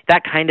medal.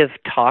 That kind of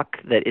talk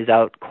that is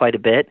out quite a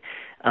bit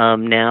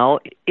now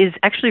is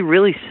actually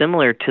really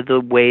similar to the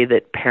way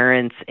that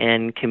parents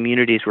and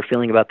communities were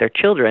feeling about their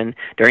children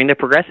during the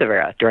progressive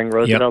era, during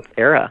Roosevelt's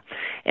era.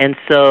 And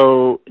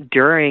so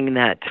during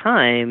that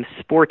time,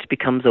 sports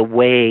becomes a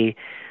way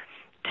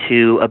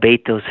to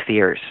abate those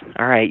fears.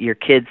 All right, your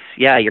kids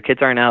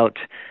aren't out,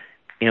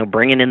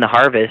 bringing in the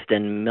harvest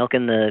and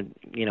milking the,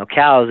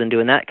 cows and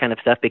doing that kind of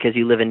stuff because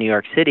you live in New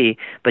York City,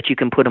 but you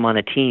can put them on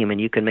a team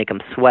and you can make them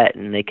sweat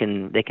and they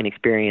can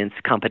experience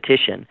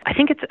competition. I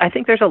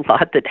think there's a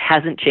lot that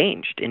hasn't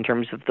changed in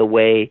terms of the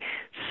way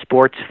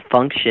sports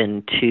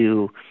function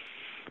to,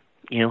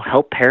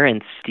 help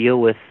parents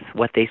deal with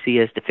what they see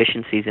as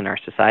deficiencies in our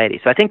society.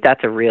 So I think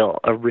that's a real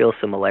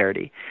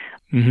similarity.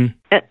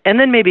 Mm-hmm. And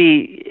then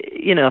maybe,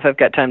 if I've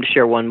got time to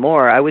share one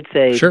more, I would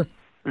say sure.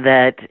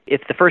 That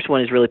if the first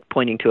one is really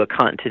pointing to a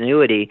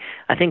continuity,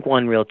 I think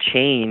one real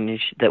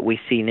change that we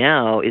see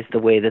now is the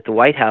way that the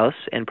White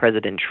House and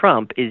President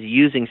Trump is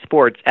using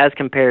sports as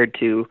compared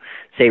to,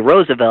 say,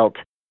 Roosevelt.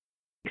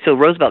 So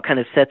Roosevelt kind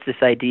of sets this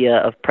idea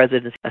of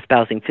presidents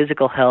espousing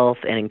physical health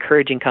and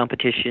encouraging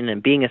competition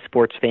and being a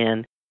sports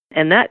fan.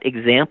 And that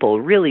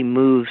example really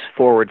moves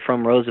forward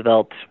from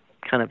Roosevelt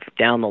kind of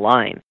down the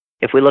line.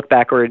 If we look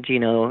backwards,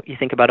 you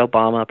think about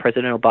Obama,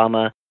 President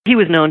Obama. He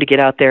was known to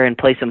get out there and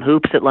play some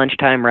hoops at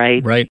lunchtime,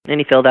 right? Right. And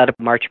he filled out a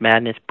March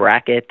Madness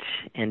bracket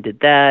and did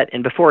that.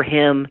 And before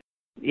him,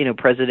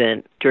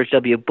 President George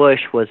W. Bush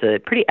was a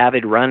pretty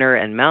avid runner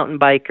and mountain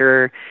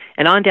biker.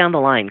 And on down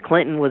the line,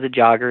 Clinton was a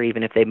jogger,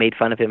 even if they made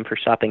fun of him for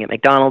stopping at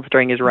McDonald's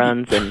during his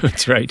runs. And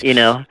that's right.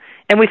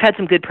 And we've had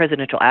some good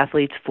presidential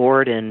athletes,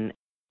 Ford and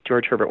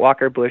George Herbert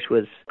Walker Bush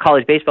was a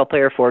college baseball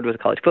player. Ford was a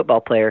college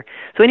football player.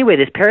 So anyway,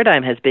 this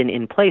paradigm has been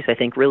in place, I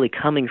think, really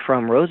coming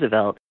from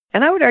Roosevelt.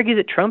 And I would argue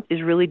that Trump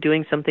is really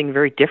doing something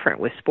very different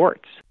with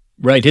sports.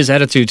 Right. His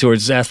attitude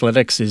towards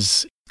athletics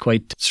is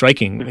quite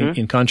striking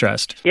in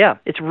contrast. Yeah,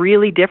 it's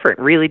really different.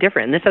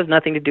 And this has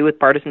nothing to do with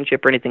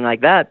partisanship or anything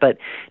like that. But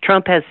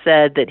Trump has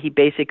said that he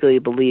basically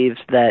believes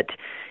that,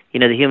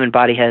 the human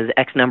body has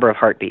X number of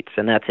heartbeats,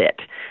 and that's it.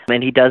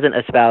 And he doesn't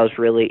espouse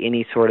really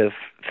any sort of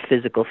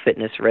physical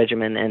fitness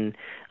regimen. And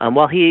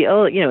while he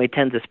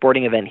attends a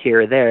sporting event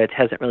here or there, it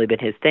hasn't really been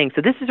his thing.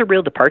 So this is a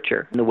real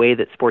departure in the way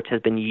that sports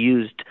has been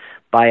used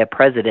by a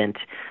president.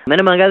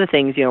 And among other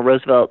things,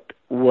 Roosevelt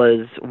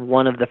was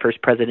one of the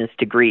first presidents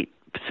to greet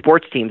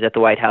sports teams at the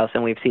White House,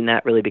 and we've seen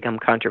that really become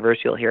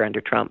controversial here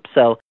under Trump.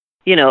 So,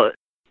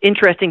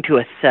 interesting to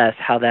assess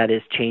how that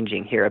is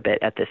changing here a bit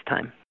at this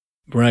time.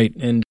 Right.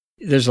 And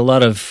there's a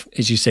lot of,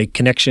 as you say,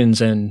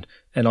 connections and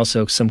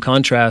also some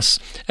contrasts,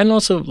 and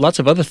also lots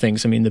of other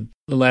things. I mean,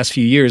 the last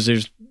few years,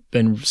 there's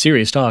been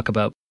serious talk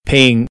about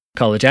paying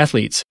college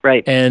athletes.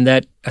 Right. And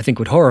that, I think,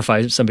 would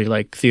horrify somebody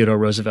like Theodore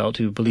Roosevelt,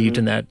 who believed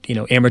in that,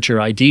 amateur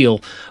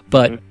ideal.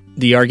 But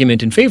the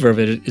argument in favor of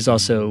it is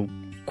also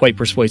quite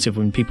persuasive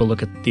when people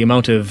look at the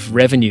amount of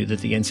revenue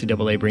that the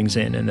NCAA brings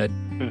in and that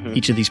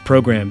each of these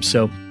programs.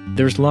 So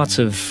there's lots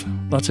of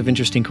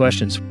interesting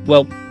questions.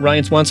 Well,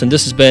 Ryan Swanson,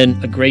 this has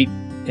been a great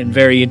and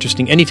very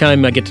interesting.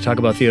 Anytime I get to talk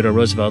about Theodore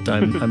Roosevelt,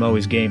 I'm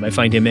always game. I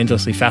find him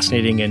endlessly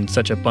fascinating and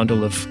such a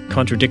bundle of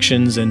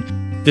contradictions. And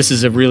this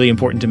is a really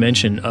important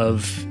dimension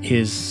of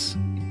his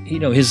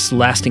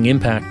lasting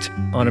impact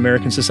on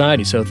American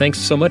society. So thanks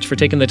so much for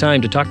taking the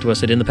time to talk to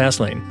us at In the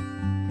Past Lane.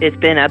 It's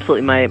been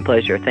absolutely my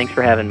pleasure. Thanks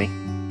for having me.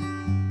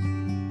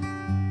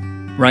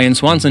 Ryan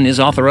Swanson is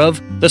author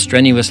of The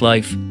Strenuous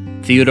Life,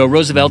 Theodore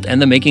Roosevelt and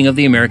the Making of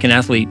the American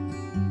Athlete,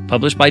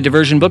 published by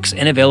Diversion Books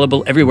and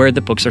available everywhere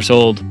that books are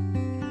sold.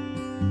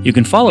 You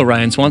can follow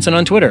Ryan Swanson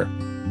on Twitter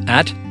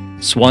at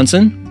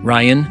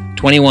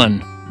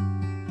SwansonRyan21.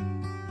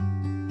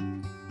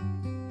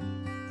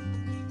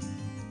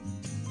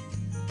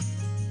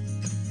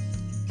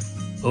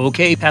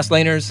 Okay, Past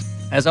Laners,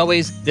 as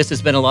always, this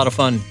has been a lot of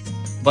fun.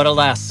 But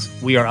alas,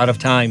 we are out of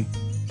time.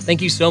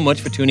 Thank you so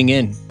much for tuning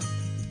in.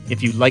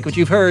 If you like what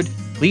you've heard,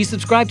 please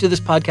subscribe to this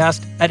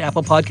podcast at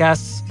Apple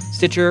Podcasts,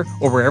 Stitcher,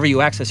 or wherever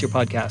you access your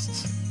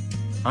podcasts.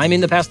 I'm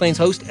In the Past Lane's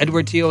host,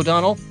 Edward T.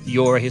 O'Donnell,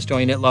 your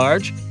historian at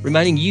large,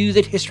 reminding you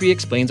that history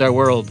explains our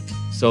world.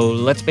 So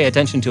let's pay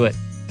attention to it.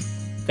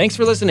 Thanks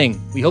for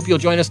listening. We hope you'll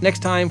join us next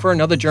time for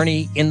another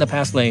journey in the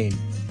Past Lane.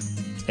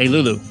 Hey,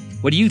 Lulu,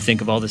 what do you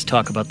think of all this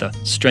talk about the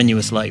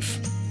strenuous life?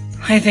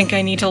 I think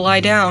I need to lie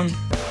down.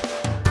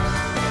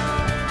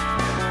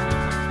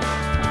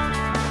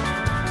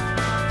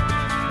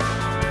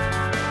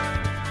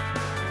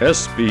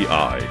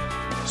 SBI,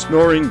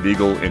 Snoring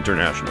Beagle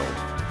International.